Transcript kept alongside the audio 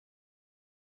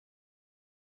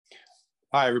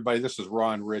Hi, everybody. This is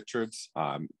Ron Richards.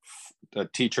 I'm a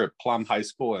teacher at Plum High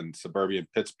School in suburban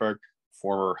Pittsburgh,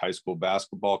 former high school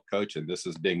basketball coach, and this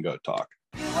is Dingo Talk.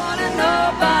 You wanna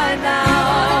know by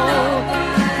now.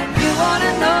 You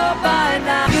wanna know by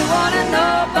now. You wanna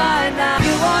know by now.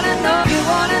 You wanna know. You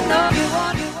wanna know. You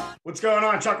wanna. What's going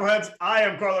on, Chuckleheads? I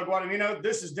am Carlo Guadagnino.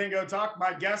 This is Dingo Talk.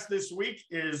 My guest this week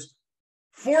is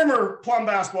former Plum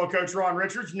basketball coach Ron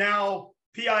Richards, now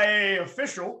PIAA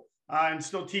official. And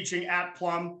still teaching at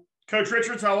Plum. Coach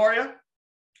Richards, how are you?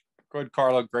 Good,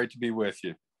 Carlo. Great to be with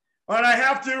you. And I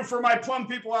have to, for my Plum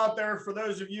people out there, for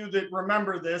those of you that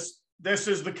remember this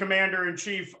is the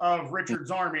commander-in-chief of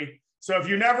Richards Army. So if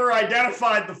you never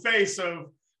identified the face of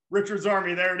Richards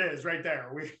Army, there it is, right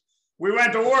there. We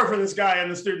went to war for this guy in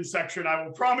the student section. I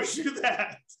will promise you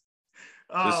that.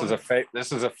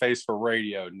 This is a face for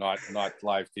radio, not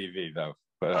live TV, though.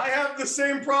 But I have the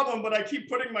same problem, but I keep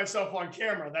putting myself on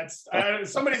camera. That's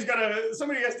somebody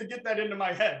has to get that into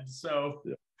my head. So,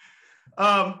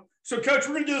 so Coach,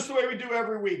 we're gonna do this the way we do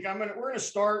every week. We're gonna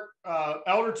start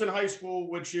Elderton High School,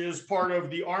 which is part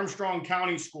of the Armstrong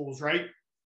County Schools, right?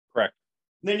 Correct.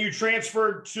 Then you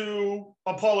transferred to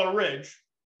Apollo Ridge.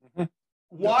 Mm-hmm.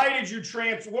 Why did you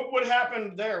transfer? What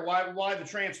happened there? Why the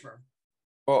transfer?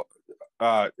 Well,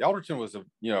 Elderton was a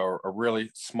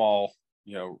really small,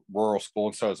 rural school,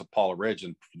 and so is Apollo Ridge.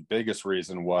 And the biggest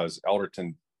reason was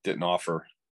Elderton didn't offer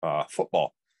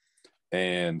football.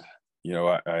 And,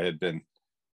 I had been,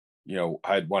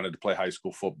 I had wanted to play high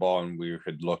school football, and we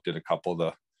had looked at a couple of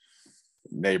the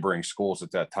neighboring schools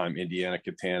at that time, Indiana,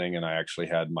 Katanning, and I actually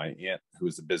had my aunt who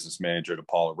was the business manager at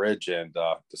Apollo Ridge, and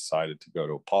decided to go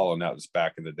to Apollo. And that was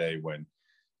back in the day when you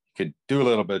could do a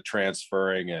little bit of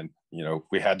transferring, and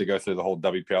we had to go through the whole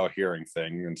WPL hearing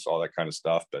thing and all that kind of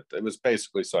stuff, but it was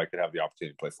basically so I could have the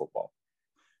opportunity to play football.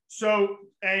 So,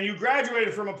 and you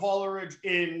graduated from Apollo Ridge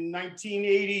in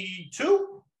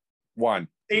 1982?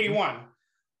 81.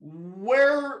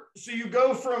 So you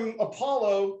go from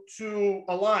Apollo to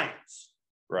Alliance.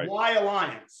 Right. Why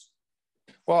Alliance?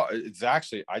 Well, it's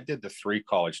actually, I did the 3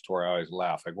 college tour. I always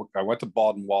laugh. I went to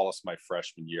Baldwin Wallace my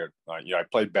freshman year. I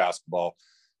played basketball.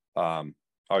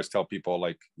 I always tell people,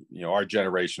 our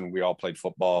generation, we all played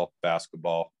football,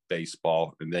 basketball,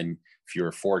 baseball. And then if you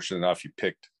were fortunate enough,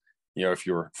 if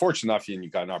you were fortunate enough and you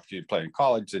got an opportunity to play in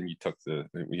college, and you took the,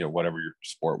 whatever your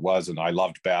sport was. And I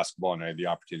loved basketball, and I had the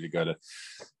opportunity to go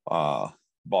to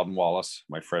Baldwin Wallace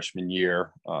my freshman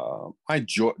year. I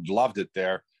loved it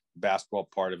there. Basketball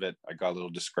part of it, I got a little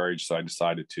discouraged. So I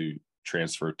decided to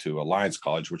transfer to Alliance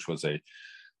College, which was a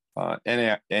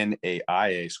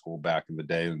NAIA school back in the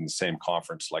day, in the same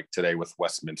conference like today with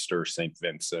Westminster, St.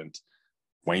 Vincent.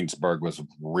 Waynesburg was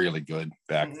really good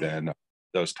back then,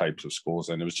 those types of schools.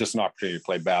 And it was just an opportunity to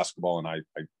play basketball, and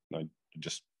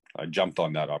I jumped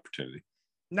on that opportunity.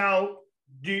 Now,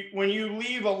 when you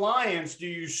leave Alliance, do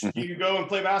you go and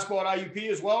play basketball at IUP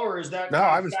as well, or is that? No,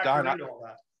 I was done.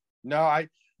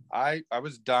 I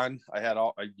was done. I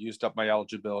used up my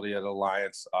eligibility at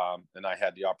Alliance, and I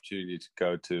had the opportunity to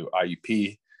go to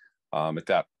IUP at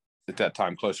that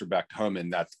time, closer back to home,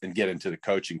 and get into the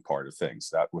coaching part of things.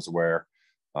 That was where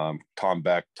Tom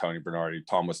Beck, Tony Bernardi,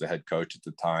 Tom was the head coach at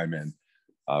the time, and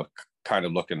kind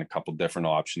of looking at a couple different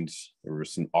options. There were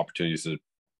some opportunities to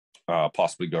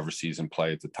possibly go overseas and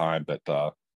play at the time, but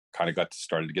kind of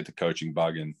started to get the coaching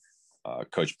bug, and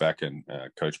Coach Beck and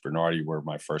Coach Bernardi were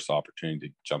my first opportunity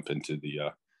to jump into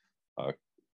the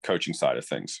coaching side of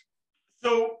things.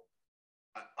 So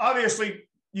obviously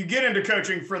you get into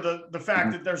coaching for the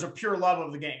fact that there's a pure love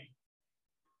of the game.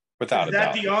 Without a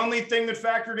doubt. Is that the only thing that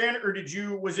factored in, or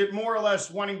was it more or less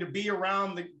wanting to be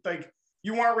around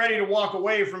you weren't ready to walk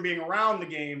away from being around the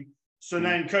game, so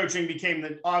then coaching became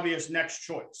the obvious next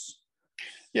choice?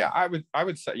 Yeah, I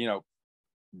would say,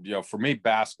 for me,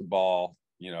 basketball,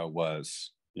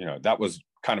 was, that was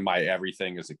kind of my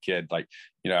everything as a kid.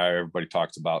 Everybody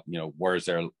talks about, where's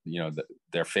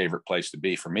their favorite place to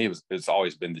be. For me, it's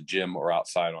always been the gym or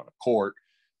outside on a court.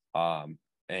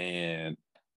 And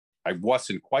I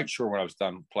wasn't quite sure when I was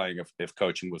done playing if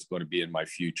coaching was going to be in my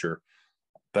future,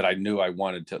 but I knew I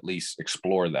wanted to at least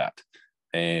explore that.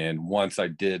 And once I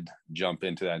did jump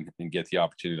into that and get the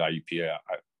opportunity at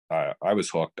IUP, I was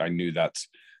hooked. I knew that's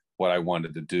what I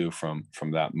wanted to do from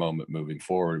that moment moving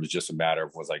forward. It was just a matter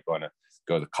of, was I going to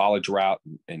go the college route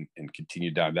and continue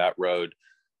down that road,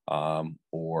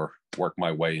 or work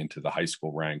my way into the high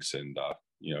school ranks? And,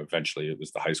 eventually it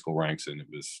was the high school ranks, and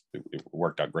it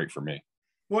worked out great for me.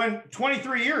 Well, in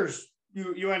 23 years,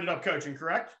 you ended up coaching,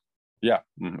 correct? Yeah,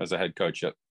 as a head coach,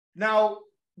 yep. Now,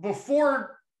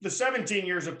 before the 17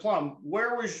 years at Plum,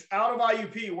 out of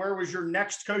IUP, where was your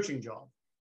next coaching job?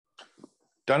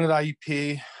 done at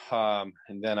IUP,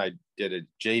 and then I did a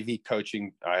JV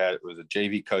coaching. Was a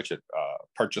JV coach at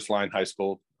Purchase Line High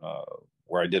School,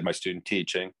 where I did my student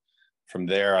teaching. From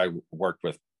there, I worked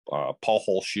with Paul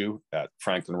Holshoe at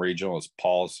Franklin Regional as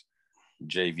Paul's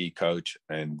JV coach,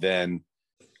 and then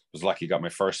was lucky got my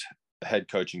first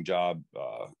head coaching job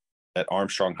at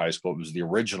Armstrong High School. It was the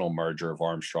original merger of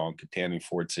Armstrong, Katanning,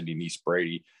 Ford City, and East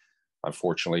Brady.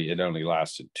 Unfortunately, it only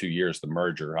lasted 2 years, the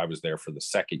merger. I was there for the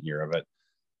second year of it.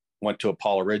 Went to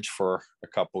Apollo Ridge for a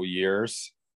couple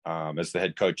years as the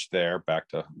head coach there, back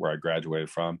to where I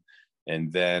graduated from.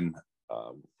 And then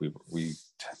we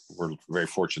were very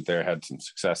fortunate there, had some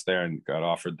success there, and got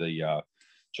offered the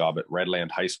job at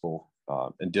Redland High School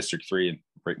in District 3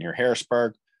 right near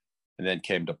Harrisburg. And then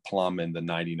came to Plum in the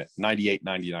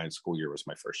 98-99 school year was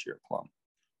my first year at Plum.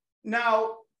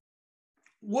 Now,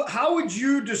 how would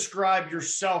you describe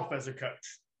yourself as a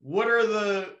coach? What are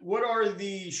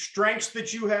the strengths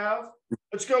that you have?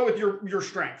 Let's go with your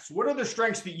strengths. What are the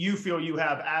strengths that you feel you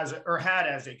have had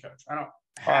as a coach? I don't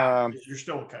have, you're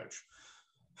still a coach.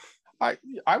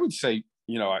 I would say,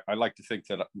 I like to think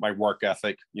that my work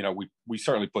ethic, we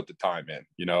certainly put the time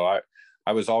in.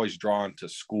 I was always drawn to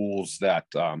schools that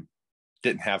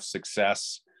didn't have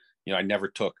success. I never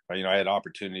took, I had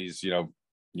opportunities,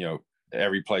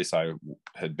 every place I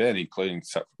had been, including,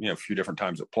 a few different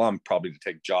times at Plum, probably to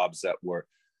take jobs that would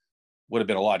have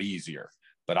been a lot easier.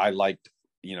 But I liked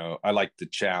the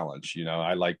challenge.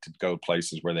 I liked to go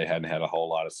places where they hadn't had a whole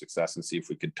lot of success and see if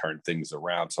we could turn things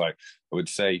around. So I would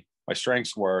say my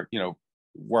strengths were,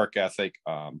 work ethic,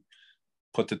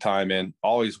 put the time in,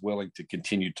 always willing to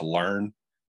continue to learn.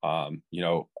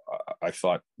 I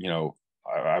thought,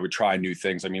 I would try new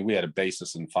things. I mean, we had a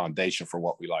basis and foundation for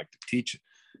what we like to teach,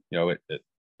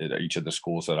 at each of the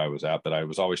schools that I was at, but I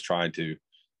was always trying to,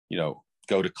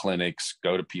 go to clinics,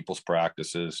 go to people's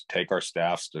practices, take our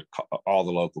staffs to all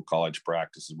the local college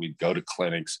practices. We'd go to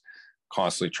clinics,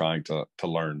 constantly trying to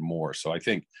learn more. So I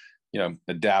think,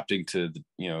 adapting to the,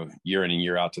 year in and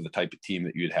year out to the type of team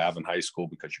that you'd have in high school,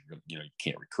 because you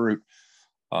can't recruit.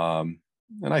 And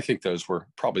I think those were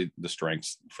probably the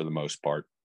strengths for the most part.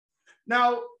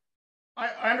 Now,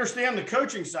 I understand the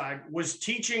coaching side. Was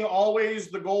teaching always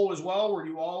the goal as well? Were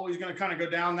you always going to kind of go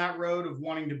down that road of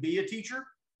wanting to be a teacher?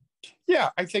 Yeah,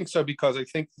 I think so, because I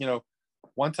think,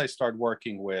 once I started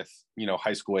working with,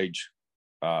 high school age,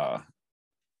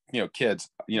 kids,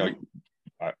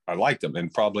 I liked them.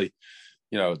 And probably,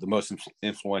 the most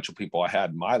influential people I had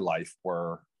in my life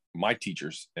were my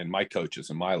teachers and my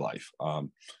coaches in my life.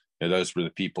 Those were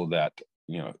the people that,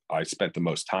 I spent the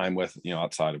most time with,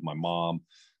 outside of my mom.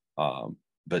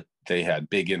 But they had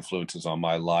big influences on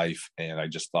my life. And I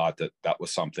just thought that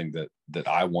was something that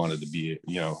I wanted to be,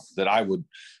 that I would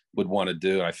want to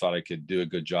do. I thought I could do a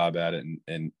good job at it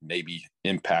and maybe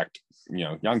impact,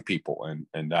 young people.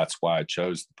 And that's why I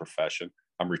chose the profession.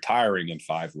 I'm retiring in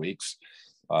 5 weeks.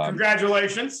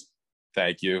 Congratulations.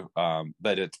 Thank you.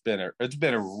 But it's been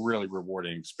a really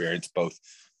rewarding experience,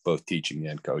 both teaching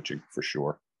and coaching, for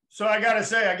sure. So I got to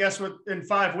say, I guess in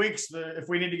 5 weeks, if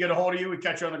we need to get a hold of you, we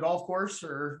catch you on the golf course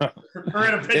or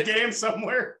in a pit game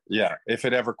somewhere. Yeah. If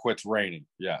it ever quits raining,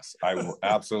 yes, I will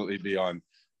absolutely be on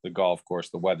the golf course.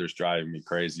 The weather's driving me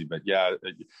crazy, but yeah,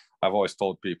 I've always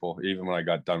told people, even when I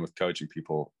got done with coaching,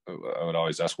 people, I would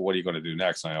always ask, well, what are you going to do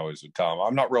next? And I always would tell them,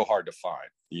 I'm not real hard to find.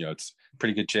 It's a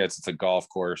pretty good chance it's a golf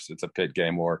course, it's a pit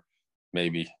game, or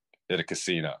maybe at a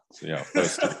casino.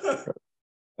 Those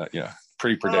two,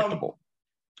 pretty predictable.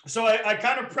 So I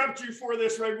kind of prepped you for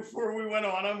this right before we went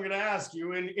on. I'm going to ask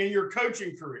you, in your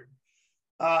coaching career,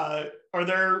 are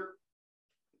there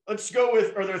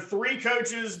 3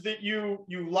 coaches that you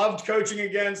loved coaching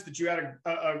against, that you had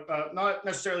a not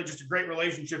necessarily just a great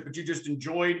relationship, but you just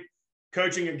enjoyed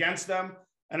coaching against them?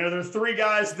 And are there 3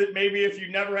 guys that maybe if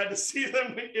you never had to see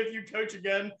them, if you coach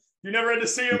again, you never had to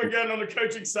see them again on the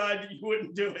coaching side, that you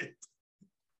wouldn't do it?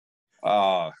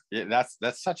 Yeah,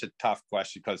 that's such a tough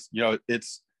question, because,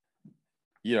 it's,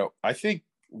 I think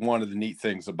one of the neat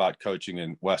things about coaching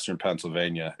in Western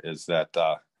Pennsylvania is that,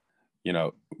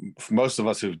 most of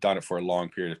us who've done it for a long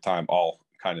period of time all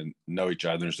kind of know each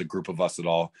other. There's a group of us that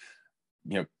all,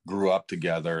 grew up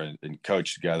together and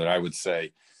coached together. I would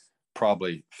say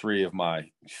probably 3 of my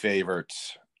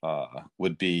favorites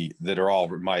would be, that are all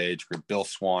my age group. Bill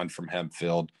Swan from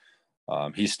Hempfield.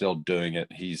 He's still doing it.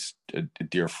 He's a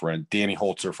dear friend. Danny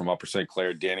Holzer from Upper St.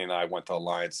 Clair. Danny and I went to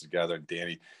Alliance together.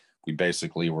 Danny, we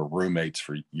basically were roommates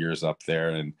for years up there.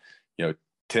 And,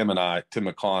 Tim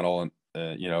McConnell, and,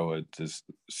 is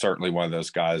certainly one of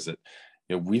those guys that,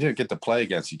 we didn't get to play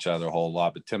against each other a whole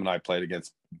lot, but Tim and I played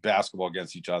basketball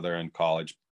against each other in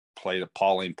college, played at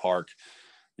Pauline Park,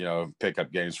 pick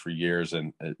up games for years,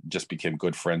 and just became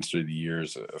good friends through the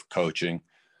years of coaching.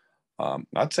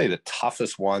 I'd say the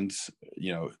toughest ones,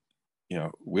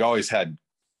 we always had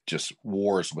just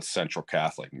wars with Central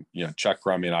Catholic. Chuck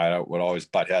Rummy and I would always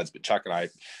butt heads, but Chuck and I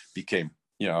became,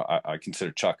 I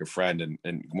consider Chuck a friend.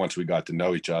 And once we got to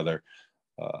know each other,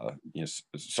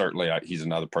 certainly he's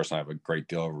another person I have a great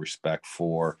deal of respect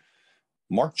for.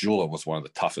 Mark Jula was one of the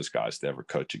toughest guys to ever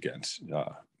coach against.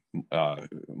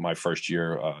 My first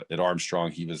year at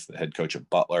Armstrong, he was the head coach at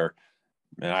Butler,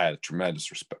 and I had a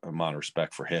tremendous amount of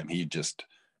respect for him.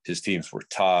 His teams were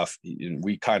tough.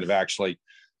 We kind of actually,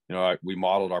 we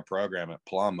modeled our program at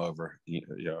Plum over,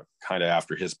 kind of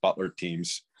after his Butler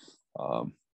teams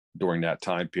during that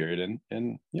time period.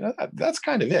 And that's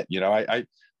kind of it. I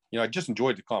just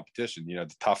enjoyed the competition.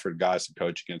 The tougher guys to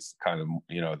coach against, kind of,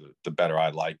 the better I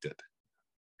liked it.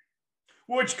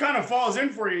 Which kind of falls in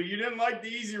for you. You didn't like the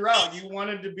easy route. You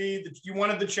wanted you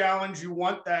wanted the challenge. You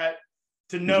want that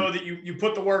to know that you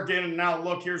put the work in, and now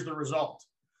look, here's the result.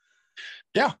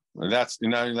 Yeah,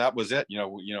 that was it.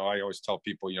 I always tell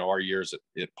people, our years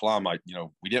at Plum,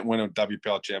 we didn't win a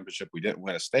WPL championship. We didn't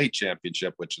win a state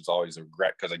championship, which is always a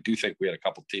regret, because I do think we had a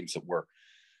couple teams that were,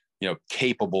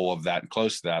 capable of that and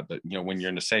close to that. But, when you're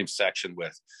in the same section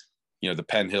with, the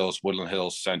Penn Hills, Woodland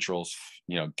Hills, Centrals,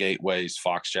 Gateways,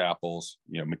 Fox Chapels,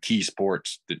 McKee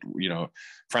Sports,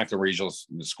 Franklin Regionals,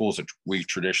 the schools that we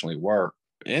traditionally were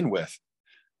in with,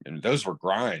 and those were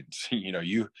grinds.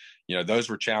 Those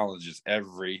were challenges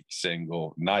every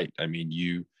single night. I mean,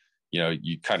 you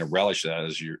kind of relish that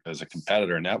as a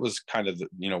competitor, and that was kind of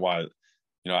why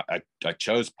I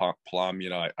chose Plum.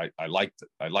 I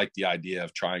liked the idea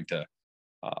of trying to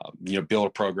build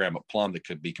a program at Plum that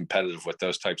could be competitive with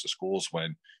those types of schools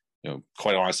when,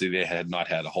 quite honestly, they had not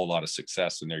had a whole lot of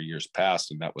success in their years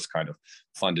past. And that was kind of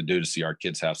fun to do, to see our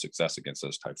kids have success against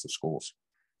those types of schools.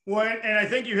 Well, and I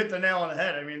think you hit the nail on the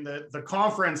head. I mean, the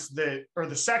conference or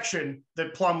the section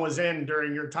that Plum was in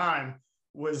during your time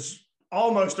was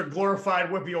almost a glorified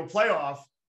WPIAL playoff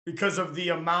because of the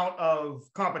amount of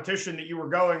competition that you were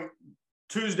going.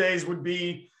 Tuesdays might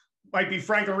be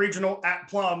Franklin Regional at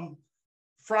Plum.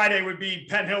 Friday would be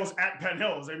Penn Hills at Penn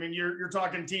Hills. I mean, you're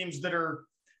talking teams that are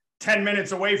 10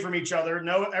 minutes away from each other.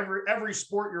 Every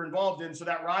sport you're involved in. So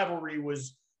that rivalry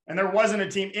was, and there wasn't a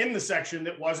team in the section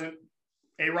that wasn't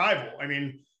a rival. I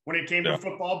mean, when it came to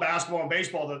football, basketball, and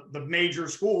baseball, the major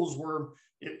schools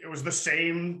it was the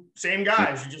same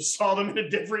guys. You just saw them in a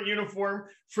different uniform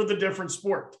for the different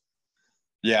sport.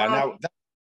 Yeah.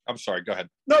 I'm sorry, go ahead.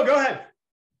 No, go ahead.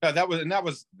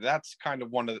 No, that's kind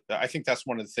of I think that's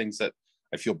one of the things that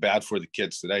I feel bad for the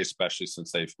kids today, especially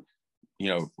since they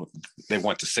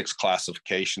went to 6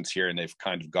 classifications here, and they've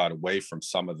kind of got away from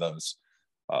some of those.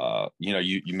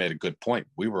 You made a good point.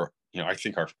 We were, I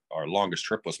think our longest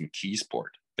trip was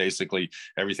McKeesport. Basically,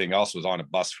 everything else was on a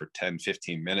bus for 10,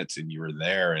 15 minutes, and you were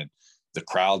there, and the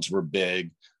crowds were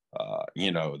big.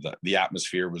 The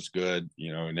atmosphere was good,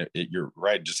 and you're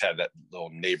right, just had that little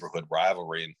neighborhood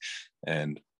rivalry,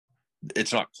 and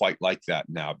it's not quite like that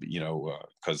now, but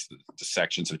because the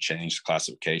sections have changed,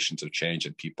 classifications have changed,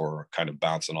 and people are kind of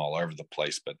bouncing all over the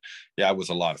place. But yeah, it was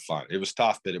a lot of fun. It was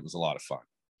tough, but it was a lot of fun.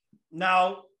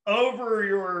 Now, over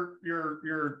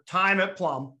your time at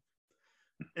Plum,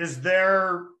 is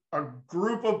there a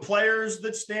group of players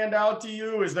that stand out to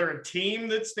you? Is there a team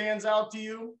that stands out to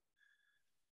you?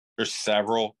 There's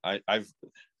several.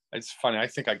 It's funny. I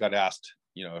think I got asked,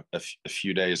 a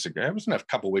few days ago, it wasn't a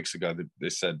couple of weeks ago, that they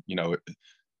said,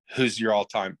 who's your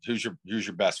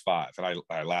best 5? And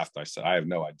I laughed. I said, I have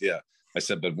no idea. I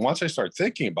said, but once I started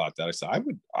thinking about that, I said,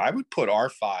 I would put our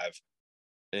 5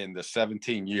 in the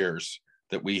 17 years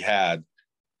that we had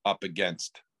up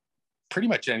against pretty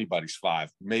much anybody's 5,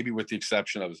 maybe with the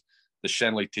exception of the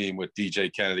Shenley team with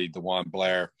DJ Kennedy, DeJuan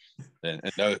Blair, and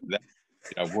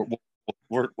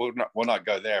we'll not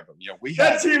go there, but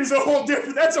that team's a whole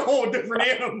different. That's a whole different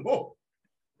animal.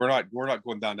 We're not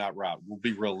going down that route. We'll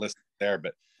be realistic there,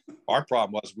 but our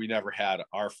problem was we never had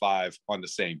our 5 on the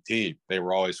same team. They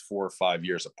were always 4 or 5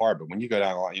 years apart. But when you go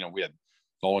down, we had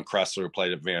Nolan Kressler, who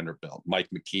played at Vanderbilt, Mike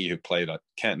McKee, who played at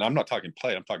Kent. And I'm not talking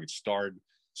played. I'm talking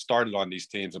started on these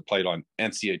teams and played on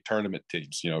NCAA tournament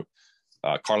teams.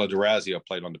 Carlo DeRazio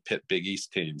played on the Pitt Big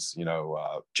East teams.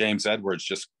 James Edwards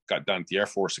just got done at the Air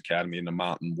Force Academy in the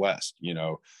Mountain West.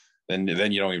 Then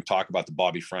you don't even talk about the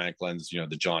Bobby Franklins,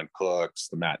 the John Cooks,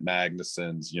 the Matt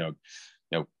Magnusons,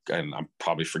 and I'm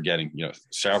probably forgetting,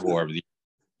 several over the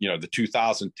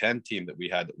 2010 team that we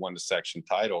had that won the section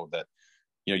title. That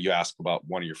you ask about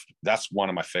that's one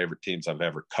of my favorite teams I've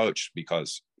ever coached,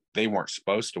 because they weren't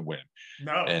supposed to win.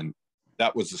 No. And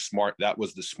that was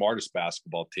the smartest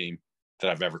basketball team that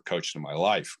I've ever coached in my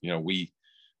life.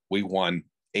 We won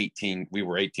 18, we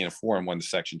were 18-4 and won the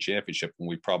section championship. And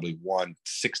we probably won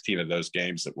 16 of those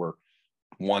games that were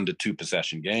 1 to 2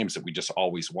 possession games that we just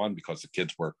always won because the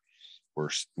kids were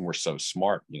so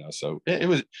smart, so it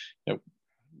was,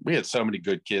 we had so many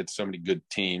good kids, so many good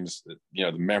teams that,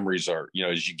 the memories are,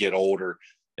 as you get older,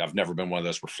 I've never been one of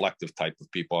those reflective type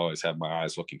of people. I always have my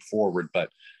eyes looking forward, but,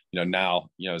 now,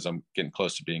 as I'm getting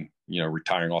close to being,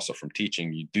 retiring also from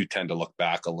teaching, you do tend to look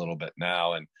back a little bit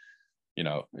now. And,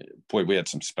 boy, we had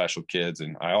some special kids.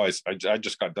 And I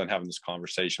just got done having this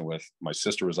conversation with my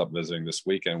sister was up visiting this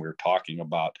weekend. We were talking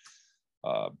about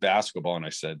basketball. And I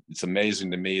said, it's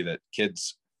amazing to me that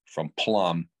kids from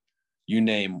Plum, you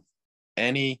name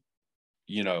any,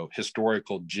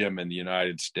 historical gym in the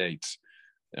United States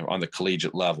on the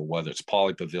collegiate level, whether it's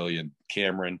Pauley Pavilion,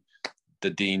 Cameron, the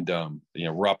Dean Dome,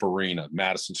 Rupp Arena,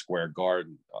 Madison Square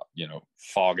Garden,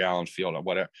 Fog Allen Field, or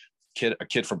whatever. A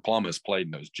kid from Plum has played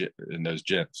in those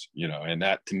gyms, and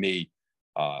that to me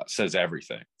says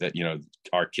everything. That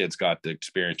our kids got to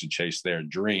experience and chase their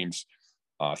dreams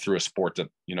through a sport that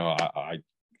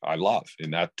I love,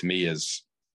 and that to me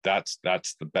that's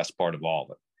the best part of all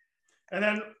of it. And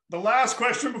then the last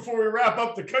question before we wrap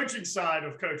up the coaching side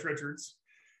of Coach Richards.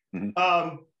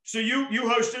 Mm-hmm. So you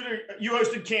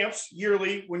hosted camps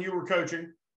yearly when you were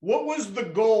coaching. What was the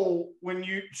goal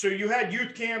so you had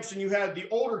youth camps and you had the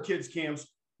older kids camps.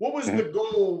 What was the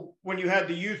goal when you had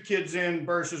the youth kids in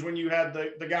versus when you had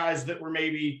the guys that were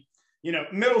maybe,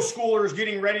 middle schoolers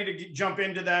getting ready to jump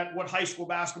into that, what high school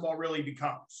basketball really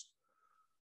becomes?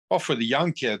 Well, for the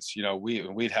young kids,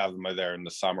 we'd have them there in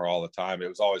the summer all the time. It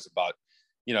was always about,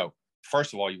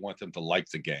 first of all, you want them to like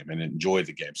the game and enjoy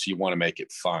the game. So you want to make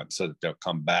it fun so that they'll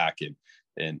come back and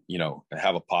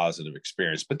have a positive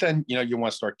experience. But then, you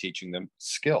want to start teaching them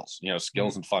skills,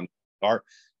 skills and fun.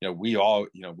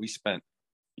 We spent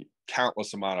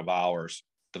countless amount of hours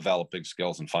developing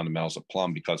skills and fundamentals at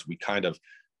Plum because we kind of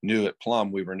knew at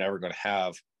Plum we were never going to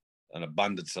have an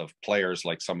abundance of players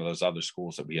like some of those other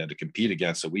schools that we had to compete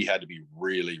against. So we had to be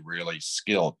really, really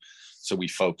skilled. So we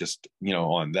focused,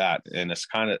 on that. And it's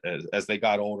kind of, as they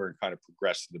got older and kind of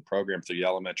progressed through the program through the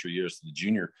elementary years to the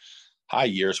junior high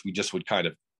years, we just would kind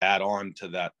of add on to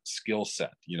that skill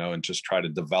set, and just try to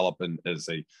develop as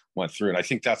they went through. And I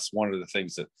think that's one of the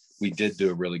things that we did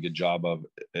do a really good job of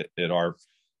at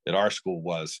our school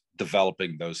was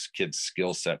developing those kids'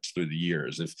 skill sets through the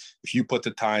years. If you put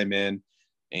the time in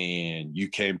and you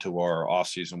came to our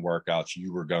off-season workouts,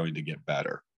 you were going to get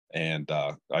better. And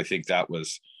I think that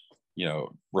was,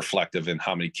 reflective in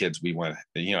how many kids we went,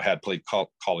 had played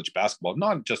college basketball,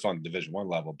 not just on Division I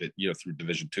level, but, through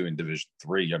Division II and Division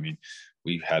III. I mean,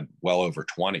 we had well over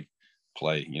 20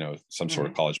 play, some sort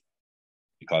of college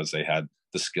because they had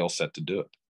the skill set to do it.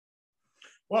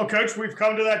 Well, Coach, we've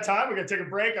come to that time. We're going to take a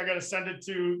break. I got to send it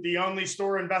to the only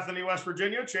store in Bethany, West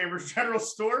Virginia, Chambers General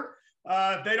Store.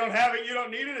 If they don't have it, you don't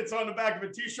need it. It's on the back of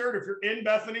a T-shirt. If you're in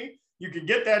Bethany, you can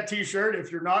get that T-shirt.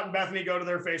 If you're not in Bethany, go to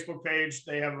their Facebook page.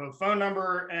 They have a phone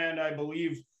number, and I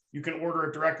believe you can order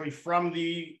it directly from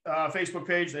the Facebook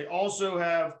page. They also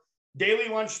have daily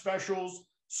lunch specials,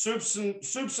 soups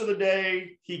of the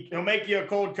day. He'll make you a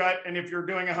cold cut, and if you're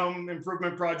doing a home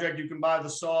improvement project, you can buy the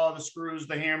saw, the screws,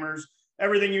 the hammers,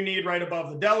 everything you need right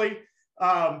above the deli.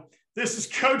 This is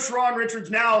Coach Ron Richards,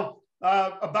 now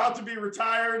about to be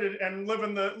retired and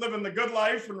living the good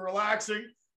life and relaxing.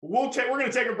 We're going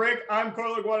to take a break. I'm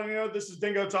Carlo Guadagnino. This is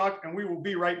Dingo Talk, and we will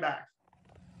be right back.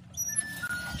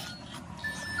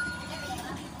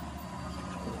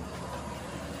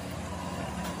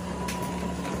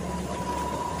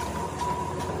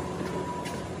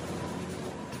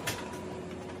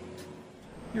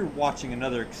 You're watching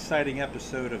another exciting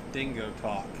episode of Dingo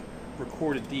Talk,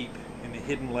 recorded deep in the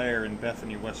hidden lair in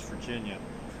Bethany, West Virginia,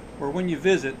 where when you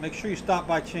visit, make sure you stop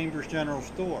by Chambers General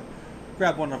Store.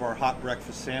 Grab one of our hot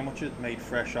breakfast sandwiches made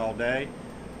fresh all day.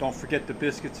 Don't forget the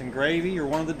biscuits and gravy or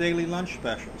one of the daily lunch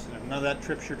specials. And if none of that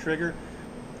trips your trigger,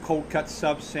 cold cut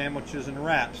subs, sandwiches, and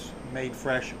wraps made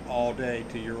fresh all day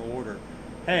to your order.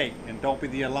 Hey, and don't be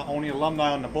the only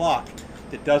alumni on the block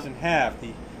that doesn't have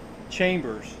the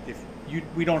Chambers. If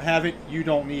we don't have it, you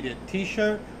don't need it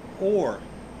t-shirt or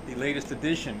the latest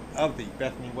edition of the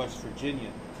Bethany, West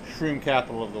Virginia shroom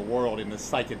capital of the world in the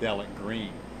psychedelic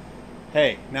green.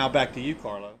 Hey, now back to you,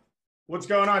 Carlo. What's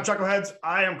going on, Chuckleheads?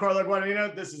 I am Carlo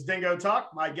Guadagnino. This is Dingo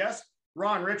Talk. My guest,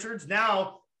 Ron Richards,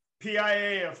 now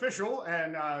PIA official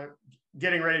and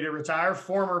getting ready to retire,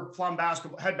 former Plum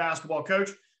head basketball coach.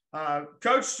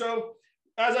 Coach, so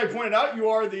as I pointed out, you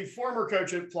are the former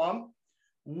coach at Plum.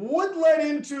 What led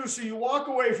into, so you walk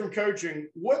away from coaching,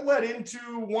 what led into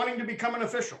wanting to become an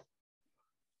official?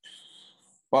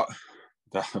 Well,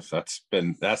 that's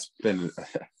been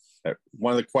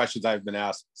one of the questions I've been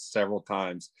asked several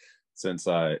times since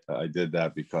I did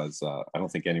that, because I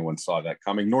don't think anyone saw that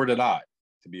coming, nor did I,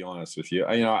 to be honest with you.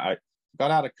 I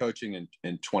got out of coaching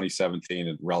in 2017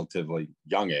 at a relatively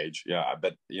young age. Yeah,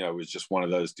 but it was just one of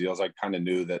those deals. I kind of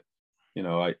knew that,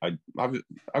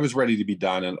 I was ready to be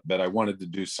done, but I wanted to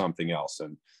do something else.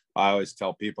 And I always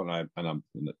tell people, and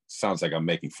it sounds like I'm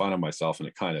making fun of myself, and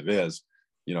it kind of is.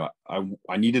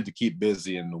 I needed to keep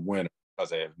busy in the winter,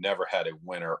 because I have never had a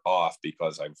winter off,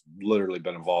 because I've literally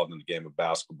been involved in the game of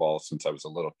basketball since I was a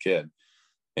little kid.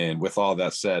 And with all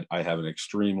that said, I have an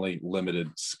extremely limited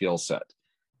skill set.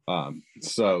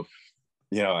 So,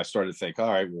 I started to think,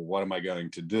 all right, well, what am I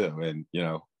going to do? And,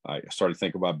 I started to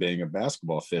think about being a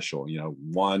basketball official.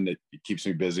 One, it keeps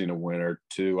me busy in the winter.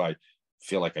 Two, I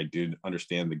feel like I do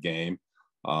understand the game.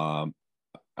 I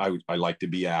like to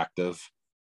be active.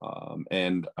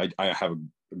 And I have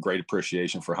a great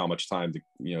appreciation for how much time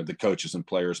the coaches and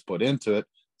players put into it.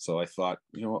 So I thought,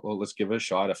 well, let's give it a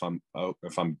shot. If I'm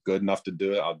good enough to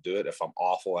do it, I'll do it. If I'm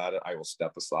awful at it, I will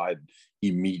step aside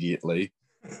immediately.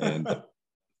 And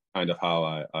kind of how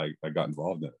I got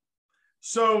involved in it.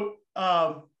 So,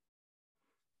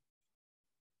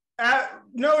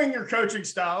 knowing your coaching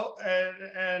style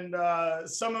and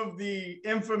some of the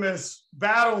infamous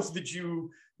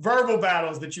verbal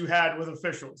battles that you had with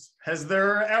officials, has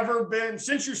there ever been,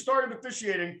 since you started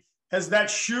officiating, has that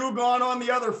shoe gone on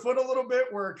the other foot a little bit,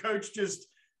 where a coach just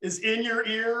is in your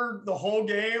ear the whole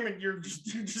game and you're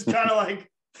just kind of like,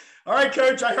 all right,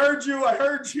 coach, I heard you.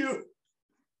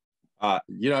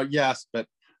 Yes, but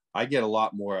I get a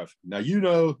lot more of, now,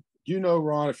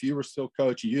 Ron, if you were still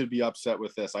coaching, you'd be upset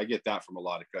with this. I get that from a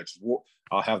lot of coaches.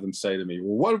 I'll have them say to me,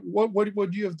 well, what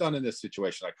would you have done in this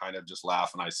situation? I kind of just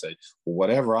laugh and I say, well,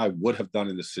 whatever I would have done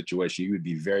in this situation, you would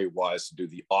be very wise to do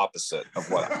the opposite of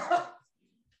what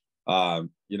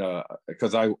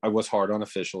because I was hard on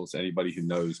officials. Anybody who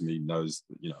knows me knows,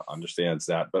 understands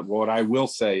that. But what I will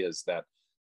say is that,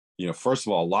 first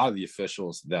of all, a lot of the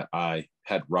officials that I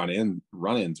had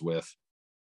run-ins with,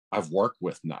 I've worked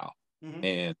with now. Mm-hmm.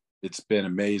 And it's been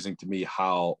amazing to me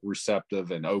how receptive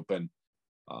and open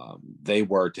they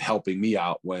were to helping me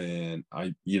out when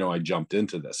I jumped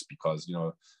into this, because,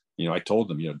 I told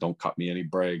them, don't cut me any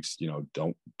breaks,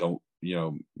 don't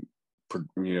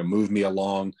move me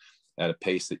along at a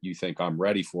pace that you think I'm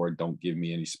ready for. Don't give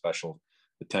me any special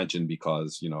attention,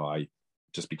 because, I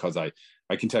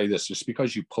can tell you this, just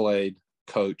because you played,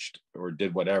 coached, or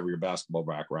did whatever your basketball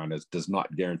background is, does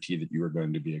not guarantee that you are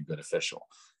going to be a good official.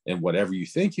 And whatever you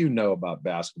think about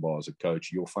basketball as a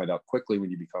coach, you'll find out quickly when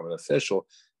you become an official,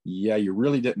 you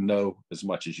really didn't know as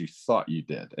much as you thought you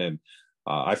did. And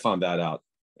I found that out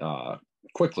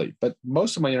quickly. But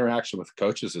most of my interaction with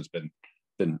coaches has been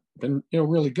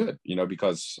really good,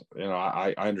 because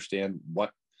I understand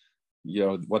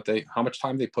how much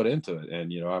time they put into it,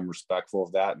 and I'm respectful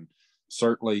of that. And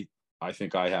certainly I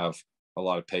think I have a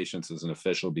lot of patience as an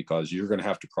official, because you're going to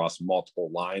have to cross multiple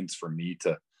lines for me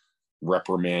to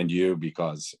reprimand you,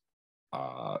 because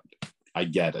I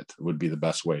get it, would be the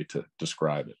best way to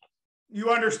describe it.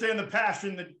 You understand the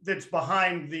passion that's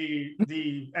behind the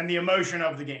emotion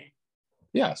of the game.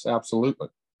 Yes, absolutely.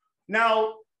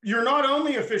 Now, you're not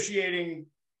only officiating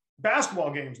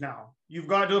basketball games now. You've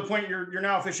got to the point you're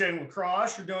now officiating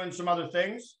lacrosse. You're doing some other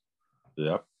things.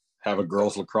 Yep. Have a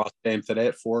girls lacrosse game today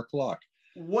at 4:00.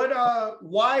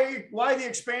 Why the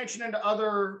expansion into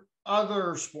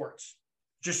other sports?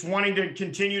 Just wanting to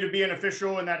continue to be an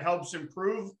official, and that helps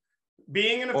improve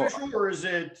being an official, or is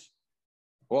it?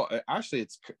 Well, actually,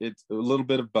 it's a little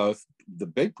bit of both. The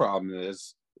big problem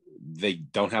is they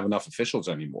don't have enough officials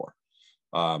anymore.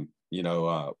 The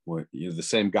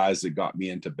same guys that got me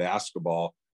into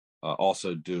basketball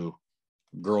also do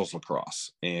girls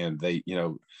lacrosse, and they,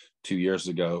 2 years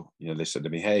ago, they said to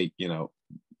me, hey,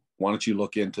 why don't you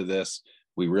look into this?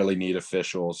 We really need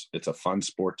officials. It's a fun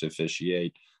sport to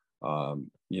officiate.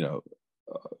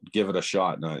 Give it a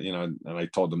shot. And I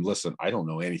told them, listen, I don't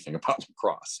know anything about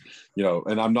lacrosse,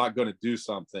 and I'm not going to do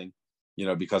something,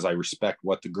 because I respect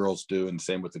what the girls do, and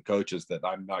same with the coaches, that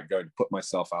I'm not going to put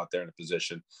myself out there in a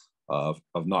position of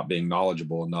not being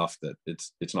knowledgeable enough that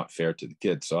it's not fair to the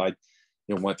kids. So I,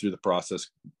 went through the process,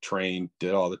 trained,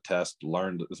 did all the tests,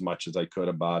 learned as much as I could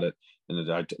about it. And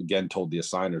I again told the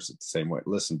assigners the same way,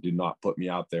 listen, do not put me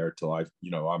out there till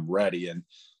I'm ready. And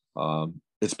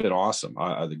it's been awesome.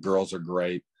 The girls are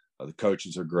great. The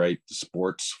coaches are great. The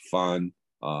sport's fun.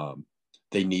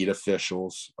 They need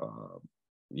officials.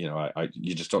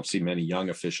 you just don't see many young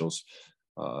officials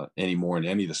anymore in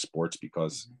any of the sports,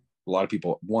 because a lot of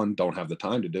people, one, don't have the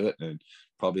time to do it, and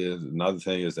probably another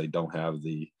thing is they don't have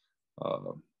the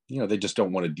they just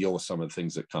don't want to deal with some of the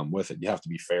things that come with it. You have to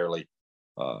be fairly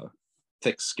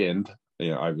thick-skinned,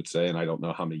 I would say, and I don't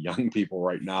know how many young people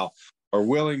right now are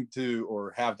willing to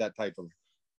or have that type of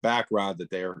background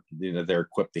that they're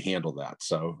equipped to handle that.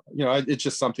 So it's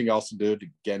just something else to do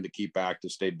to keep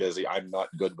active, stay busy. I'm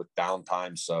not good with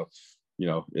downtime, so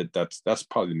that's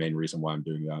probably the main reason why I'm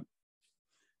doing that.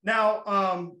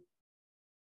 Now,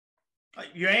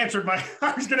 you answered my.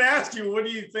 I was going to ask you, what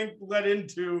do you think led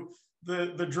into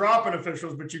the drop in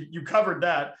officials, but you covered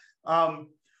that.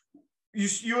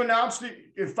 You announced that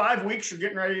in 5 weeks you're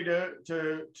getting ready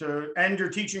to end your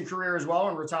teaching career as well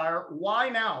and retire. Why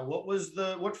now?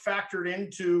 What factored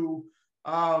into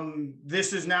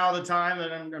this is now the time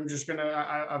that I'm just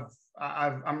gonna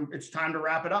it's time to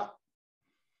wrap it up?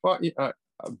 Well, I've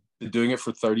been doing it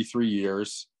for 33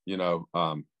 years.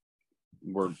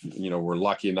 We're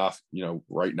lucky enough.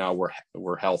 Right now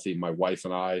we're healthy. My wife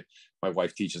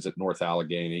teaches at North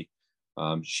Allegheny.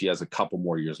 She has a couple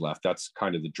more years left. That's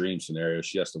kind of the dream scenario.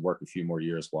 She has to work a few more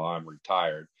years while I'm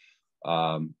retired.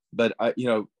 But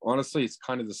honestly, it's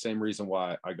kind of the same reason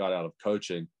why I got out of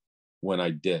coaching when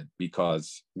I did,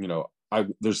 because,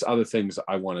 there's other things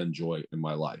I want to enjoy in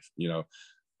my life. I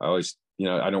always,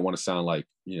 I don't want to sound like,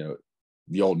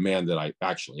 the old man that I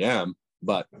actually am,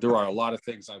 but there are a lot of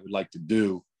things I would like to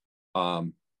do,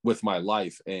 with my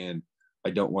life. And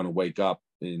I don't want to wake up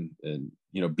and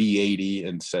be 80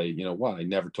 and say, well, I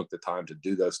never took the time to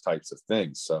do those types of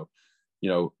things. So,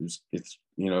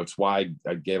 it's why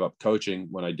I gave up coaching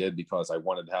when I did, because I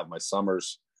wanted to have my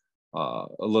summers a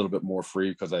little bit more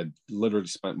free, because I literally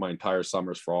spent my entire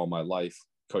summers for all my life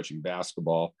coaching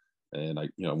basketball. And I,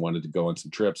 wanted to go on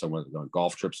some trips. I wanted to go on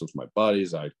golf trips with my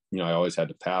buddies. I always had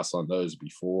to pass on those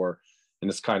before.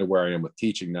 And it's kind of where I am with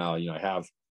teaching now. I have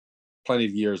plenty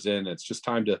of years in. It's just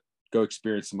time to go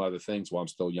experience some other things while I'm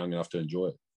still young enough to enjoy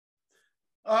it.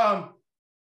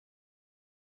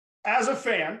 As a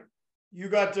fan, you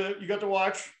got to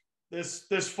watch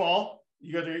this fall.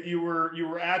 You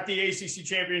were at the ACC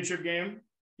championship game.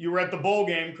 You were at the bowl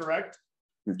game, correct?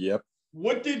 Yep.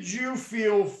 What did you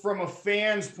feel from a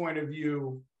fan's point of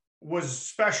view was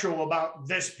special about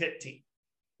this Pitt team?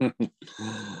 It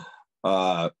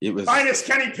was minus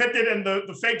Kenny Pickett and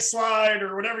the fake slide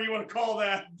or whatever you want to call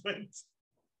that. But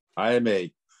I am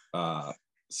a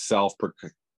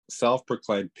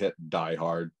self-proclaimed Pitt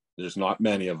diehard. There's not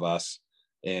many of us,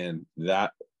 and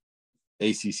that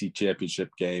ACC championship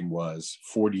game was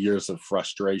 40 years of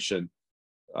frustration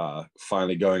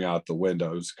finally going out the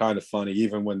window. It was kind of funny,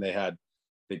 even when they had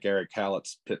the Garrett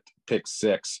Callett's pick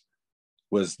six,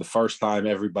 was the first time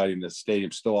everybody in the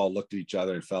stadium still all looked at each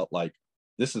other and felt like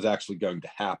this is actually going to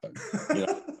happen.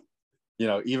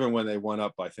 Even when they went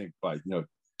up, I think by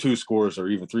 2 scores or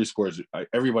even 3 scores,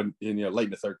 everyone late in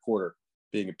the third quarter,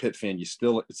 being a Pitt fan,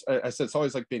 it's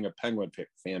always like being a Penguin Pitt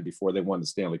fan before they won the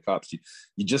Stanley Cups.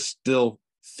 You just still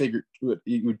figured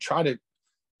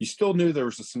you still knew there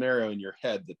was a scenario in your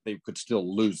head that they could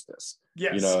still lose this.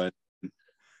 Yes. And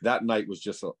that night was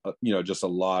just a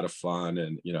lot of fun.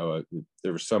 And,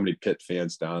 there were so many Pitt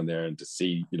fans down there, and to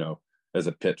see, as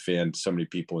a Pitt fan, so many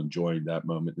people enjoying that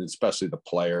moment, and especially the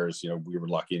players. We were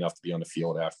lucky enough to be on the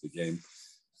field after the game,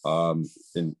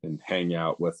 and hang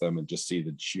out with them and just see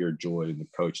the sheer joy in the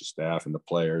coaching staff and the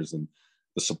players and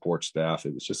the support staff.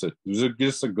 It was just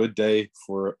a good day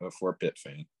for a Pitt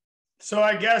fan. So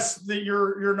I guess that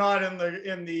you're not in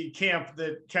the camp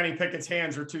that Kenny Pickett's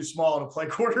hands are too small to play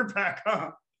quarterback,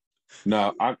 huh?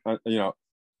 No, I'm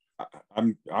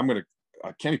gonna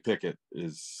Kenny Pickett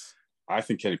is. I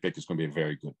think Kenny Pickett's going to be a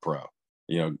very good pro.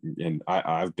 And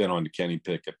I've been on the Kenny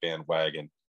Pickett bandwagon.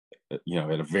 At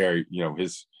a very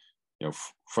his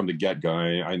from the get go.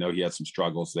 I know he had some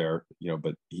struggles there.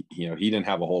 But he didn't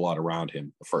have a whole lot around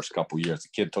him the first couple of years. The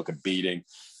kid took a beating.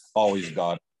 Always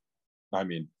got. I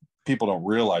mean, people don't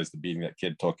realize the beating that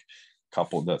kid took.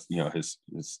 Couple that his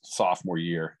sophomore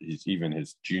year, even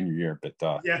his junior year. But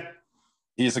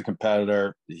he's a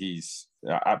competitor.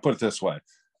 I put it this way.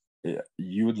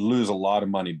 You would lose a lot of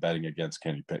money betting against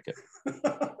Kenny Pickett.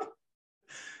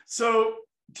 So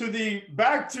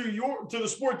back to the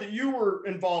sport that you were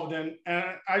involved in, and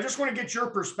I just want to get your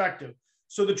perspective.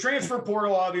 So the transfer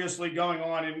portal obviously going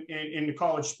on in the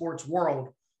college sports world.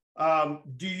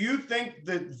 Do you think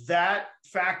that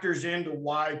factors into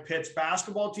why Pitt's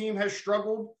basketball team has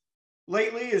struggled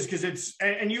lately? Is because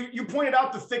and you pointed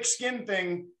out the thick skin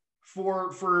thing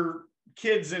for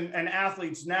kids and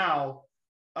athletes now.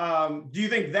 Do you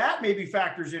think that maybe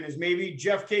factors in, is maybe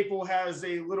Jeff Capel has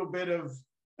a little bit of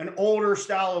an older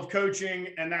style of coaching,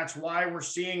 and that's why we're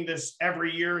seeing this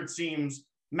every year, it seems,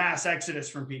 mass exodus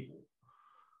from people?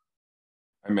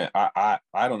 I mean, I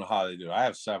don't know how they do it. I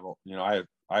have several, I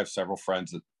have several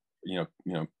friends that,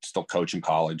 still coach in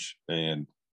college, and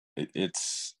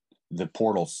it's the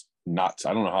portal's nuts.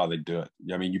 I don't know how they do it.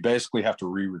 I mean, you basically have to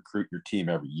re-recruit your team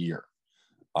every year.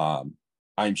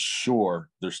 I'm sure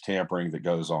there's tampering that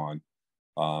goes on.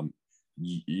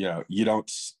 You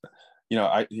don't,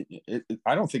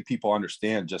 I don't think people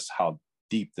understand just how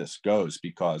deep this goes,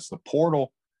 because the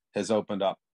portal has opened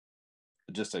up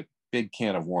just a big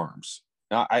can of worms.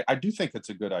 Now, I do think it's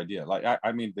a good idea. Like,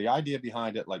 I mean, the idea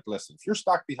behind it, like, listen, if you're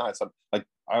stuck behind something, like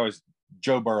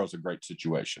Joe Burrow's a great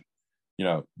situation.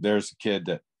 There's a kid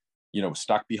that,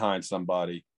 stuck behind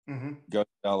somebody, goes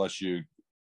to LSU,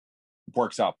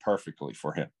 works out perfectly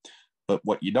for him. But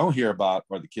what you don't hear about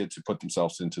are the kids who put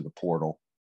themselves into the portal,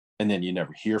 and then you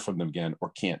never hear from them again,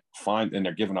 or can't find, and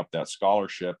they're giving up that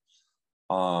scholarship.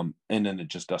 And then it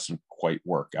just doesn't quite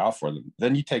work out for them.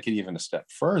 Then you take it even a step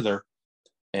further,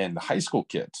 and the high school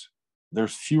kids,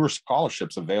 there's fewer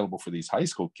scholarships available for these high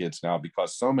school kids now,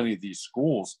 because so many of these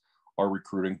schools are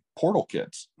recruiting portal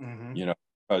kids,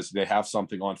 because they have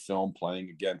something on film playing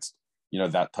against,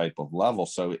 that type of level.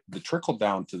 So the trickle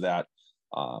down to that,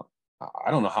 I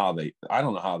don't know how they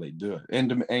do it. And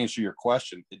to answer your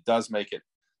question, it does make it,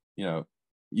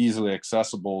 easily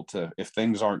accessible to, if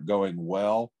things aren't going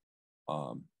well,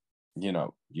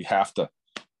 you have to,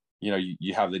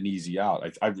 you have an easy out.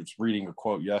 I was reading a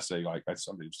quote yesterday, like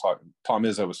somebody was talking, Tom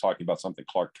Izzo was talking about something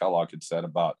Clark Kellogg had said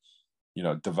about,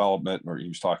 development, or he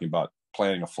was talking about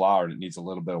planting a flower, and it needs a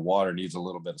little bit of water, needs a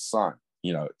little bit of sun,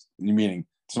 meaning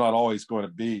it's not always going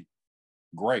to be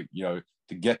great, to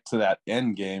get to that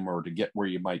end game, or to get where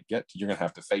you might get to, you're going to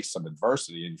have to face some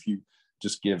adversity. And if you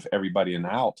just give everybody an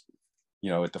out,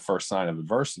 at the first sign of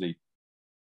adversity,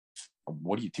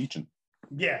 what are you teaching?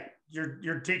 Yeah,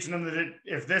 you're teaching them that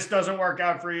if this doesn't work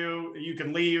out for you, you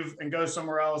can leave and go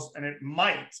somewhere else, and it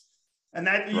might. And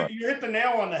that right. you hit the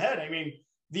nail on the head. I mean,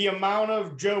 the amount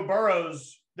of Joe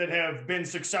Burrows that have been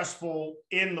successful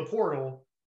in the portal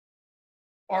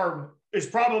is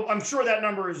probably, I'm sure that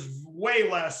number is way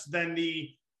less than the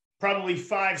probably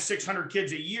 500-600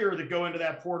 kids a year that go into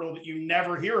that portal that you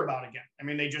never hear about again. I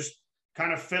mean, they just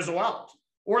kind of fizzle out,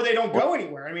 or they don't go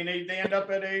anywhere. I mean, they end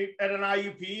up at an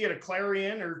IUP, at a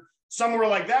Clarion, or somewhere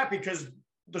like that, because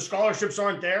the scholarships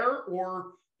aren't there,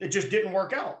 or it just didn't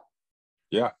work out.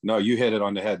 Yeah, no, you hit it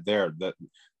on the head there. That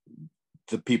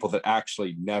the people that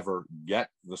actually never get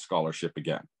the scholarship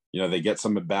again, they get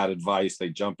some bad advice, they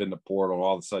jump in the portal,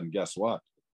 all of a sudden, guess what?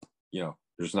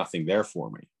 There's nothing there for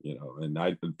me,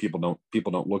 and people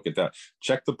don't look at that.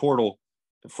 Check the portal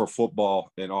for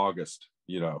football in August,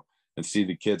 and see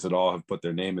the kids that all have put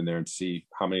their name in there, and see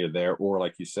how many are there, or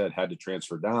like you said, had to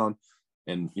transfer down.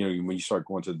 And, when you start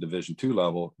going to the Division II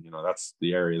level, that's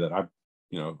the area that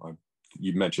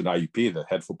you mentioned IUP, the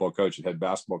head football coach and head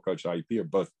basketball coach at IUP are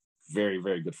both very,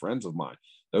 very good friends of mine.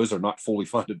 Those are not fully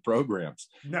funded programs.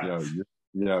 No.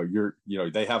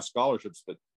 They have scholarships,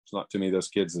 but it's not too many of those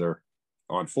kids that are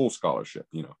on full scholarship,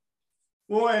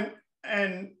 Well,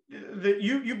 and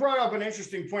you brought up an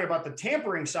interesting point about the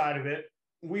tampering side of it.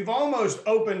 We've almost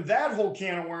opened that whole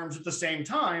can of worms at the same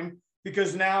time,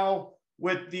 because now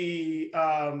with the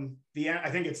I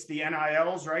think it's the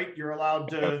NILs, right? You're allowed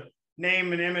to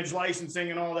name and image licensing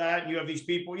and all that. And you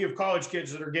have college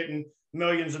kids that are getting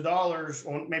millions of dollars,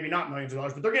 or maybe not millions of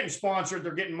dollars, but they're getting sponsored,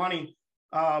 they're getting money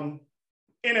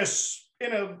in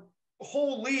a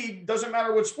whole league, doesn't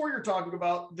matter what sport you're talking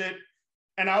about, that,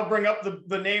 and I'll bring up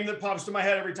the name that pops to my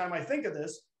head every time I think of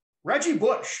this, Reggie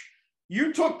Bush.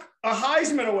 You took a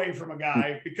Heisman away from a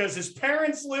guy because his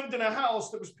parents lived in a house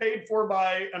that was paid for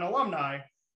by an alumni.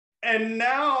 And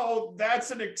now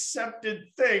that's an accepted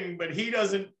thing, but he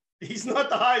doesn't get his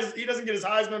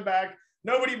Heisman back.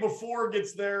 Nobody before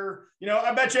gets there.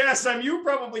 I bet you SMU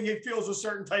probably feels a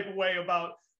certain type of way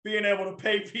about being able to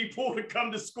pay people to come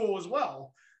to school as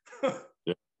well.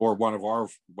 Yeah. Or one of our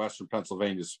Western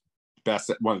Pennsylvania's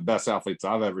one of the best athletes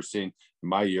I've ever seen in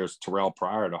my years, Terrell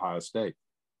Pryor at Ohio State.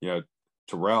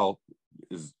 Terrell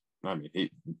is,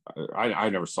 I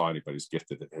never saw anybody as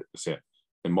gifted as him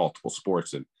in multiple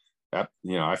sports. And that,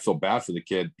 I feel bad for the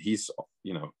kid. He's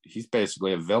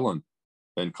basically a villain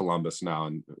in Columbus now.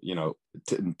 And,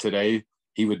 today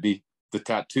he would be the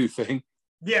tattoo thing.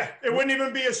 Yeah. It wouldn't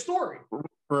even be a story.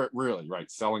 Really, right.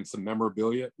 Selling some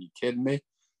memorabilia. Are you kidding me?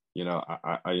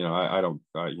 I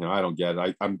don't get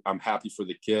it. I'm happy for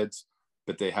the kids,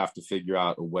 but they have to figure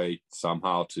out a way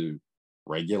somehow to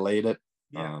regulate it.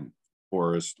 Yeah.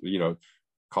 Or as,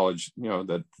 college,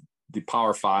 the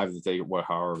Power Five that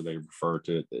however they refer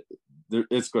to it,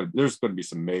 there's going to be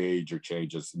some major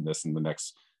changes in this in the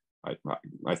next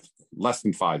less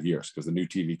than 5 years, because the new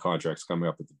TV contracts coming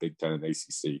up with the Big Ten and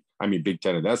ACC. I mean, Big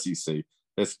Ten and SEC.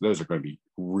 Those are going to be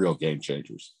real game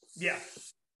changers. Yeah.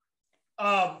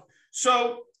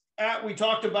 So we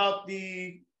talked about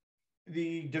the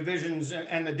divisions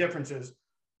and the differences.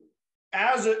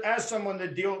 As someone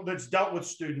that's dealt with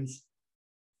students,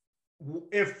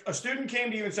 if a student came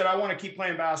to you and said, I want to keep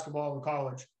playing basketball in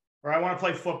college, or I want to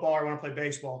play football, or I want to play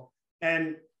baseball,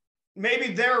 and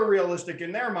maybe they're realistic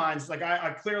in their minds, like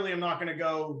I clearly am not going to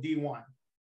go D1.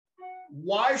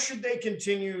 Why should they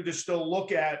continue to still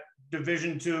look at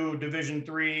Division II, Division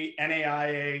III,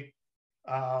 NAIA?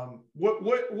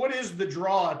 What is the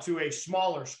draw to a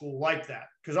smaller school like that?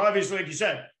 Because obviously, like you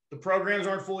said, the programs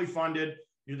aren't fully funded.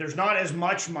 There's not as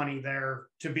much money there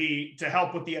to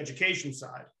help with the education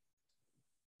side.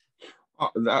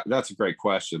 That's a great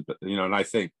question, but and I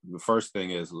think the first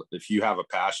thing is, if you have a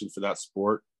passion for that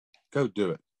sport, go do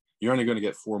it. You're only going to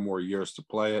get 4 more years to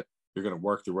play it. You're going to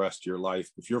work the rest of your life.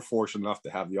 If you're fortunate enough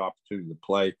to have the opportunity to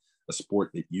play a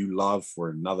sport that you love for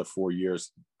another 4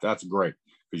 years, that's great,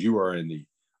 because you are in the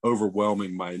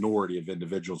overwhelming minority of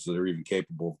individuals that are even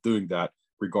capable of doing that,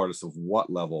 regardless of what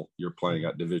level you're playing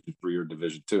at, Division III or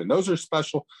Division II. And those are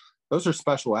special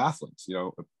athletes.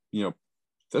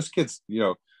 Those kids,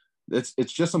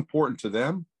 it's just important to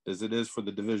them as it is for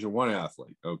the Division I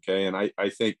athlete. Okay. And I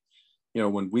think,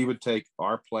 when we would take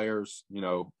our players,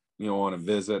 on a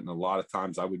visit, and a lot of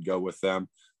times I would go with them,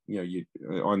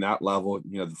 on that level,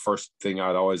 the first thing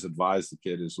I'd always advise the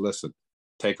kid is, listen,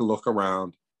 take a look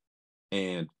around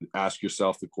and ask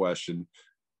yourself the question,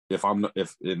 if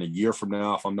in a year from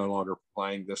now, if I'm no longer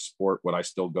playing this sport, would I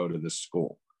still go to this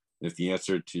school? If the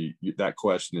answer to that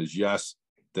question is yes,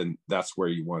 then that's where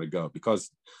you want to go, because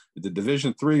at the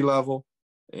Division III level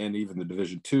and even the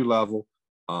Division II level,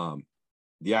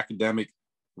 the academic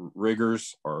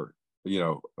rigors are,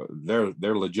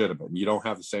 they're legitimate. You don't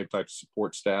have the same type of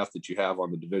support staff that you have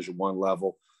on the Division I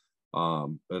level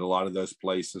at a lot of those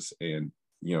places. And,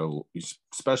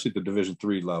 especially at the Division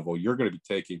III level, you're going to be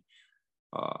taking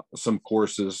some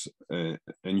courses and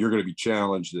you're going to be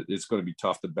challenged. It's going to be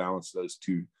tough to balance those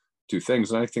two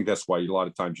things. And I think that's why a lot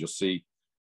of times you'll see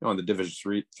on the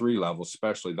Division III level,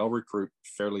 especially, they'll recruit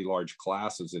fairly large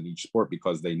classes in each sport,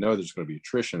 because they know there's going to be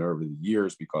attrition over the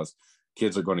years, because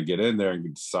kids are going to get in there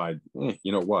and decide,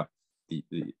 you know what,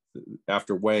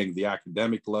 after weighing the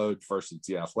academic load versus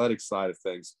the athletic side of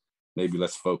things, maybe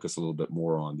let's focus a little bit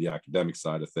more on the academic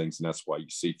side of things. And that's why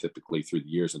you see typically through the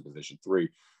years in Division III,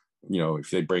 if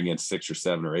they bring in 6 or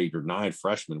 7 or 8 or 9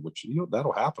 freshmen, which,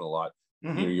 that'll happen a lot,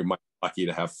 Mm-hmm. You might be lucky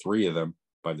to have 3 of them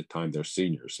by the time they're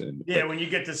seniors. And when you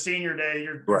get to senior day,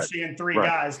 you're seeing 3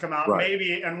 guys come out,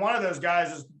 maybe, and one of those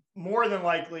guys is more than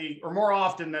likely, or more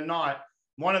often than not,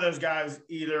 one of those guys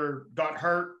either got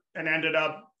hurt and ended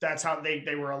up, that's how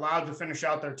they were allowed to finish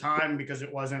out their time because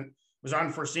it was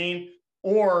unforeseen,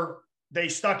 or they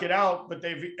stuck it out, but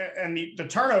the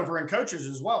turnover in coaches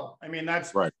as well. I mean,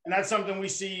 that's right. And that's something we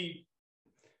see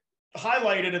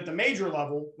highlighted at the major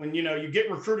level when, you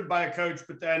get recruited by a coach,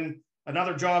 but then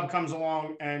another job comes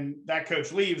along and that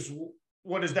coach leaves.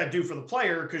 What does that do for the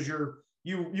player? Because you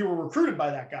were recruited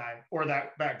by that guy or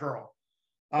that girl.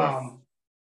 Right.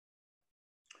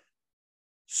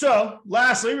 So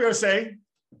lastly, we're going to say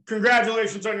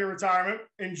congratulations on your retirement.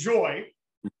 Enjoy.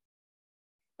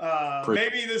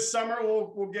 Maybe this summer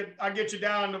I'll get you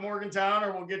down to Morgantown,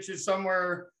 or we'll get you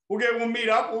somewhere. We'll meet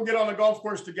up. We'll get on the golf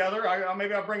course together.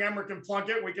 Maybe I'll bring Emmerich and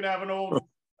Plunkett. We can have an old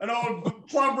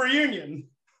club reunion.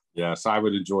 Yes, I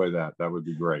would enjoy that. That would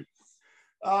be great.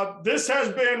 This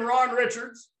has been Ron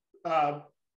Richards,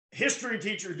 history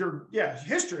teacher,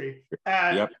 history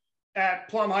at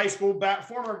Plum High School,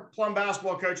 former Plum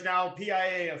basketball coach, now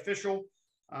PIA official.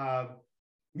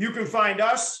 You can find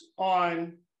us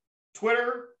on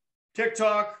Twitter,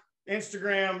 TikTok,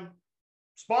 Instagram,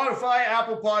 Spotify,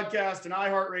 Apple Podcast, and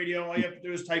iHeartRadio. All you have to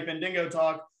do is type in Dingo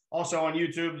Talk. Also on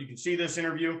YouTube, you can see this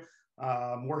interview.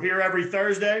 We're here every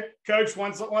Thursday. Coach,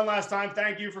 one last time,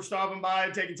 thank you for stopping by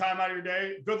and taking time out of your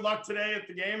day. Good luck today at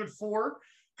the game at 4.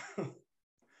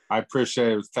 I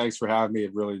appreciate it. Thanks for having me. I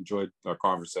really enjoyed our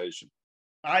conversation.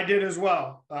 I did as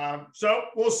well. So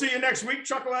we'll see you next week,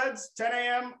 Chuckleheads, 10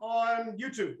 a.m. on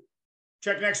YouTube.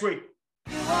 Check next week.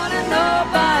 You wanna know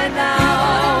by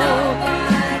now.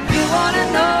 You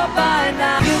wanna know by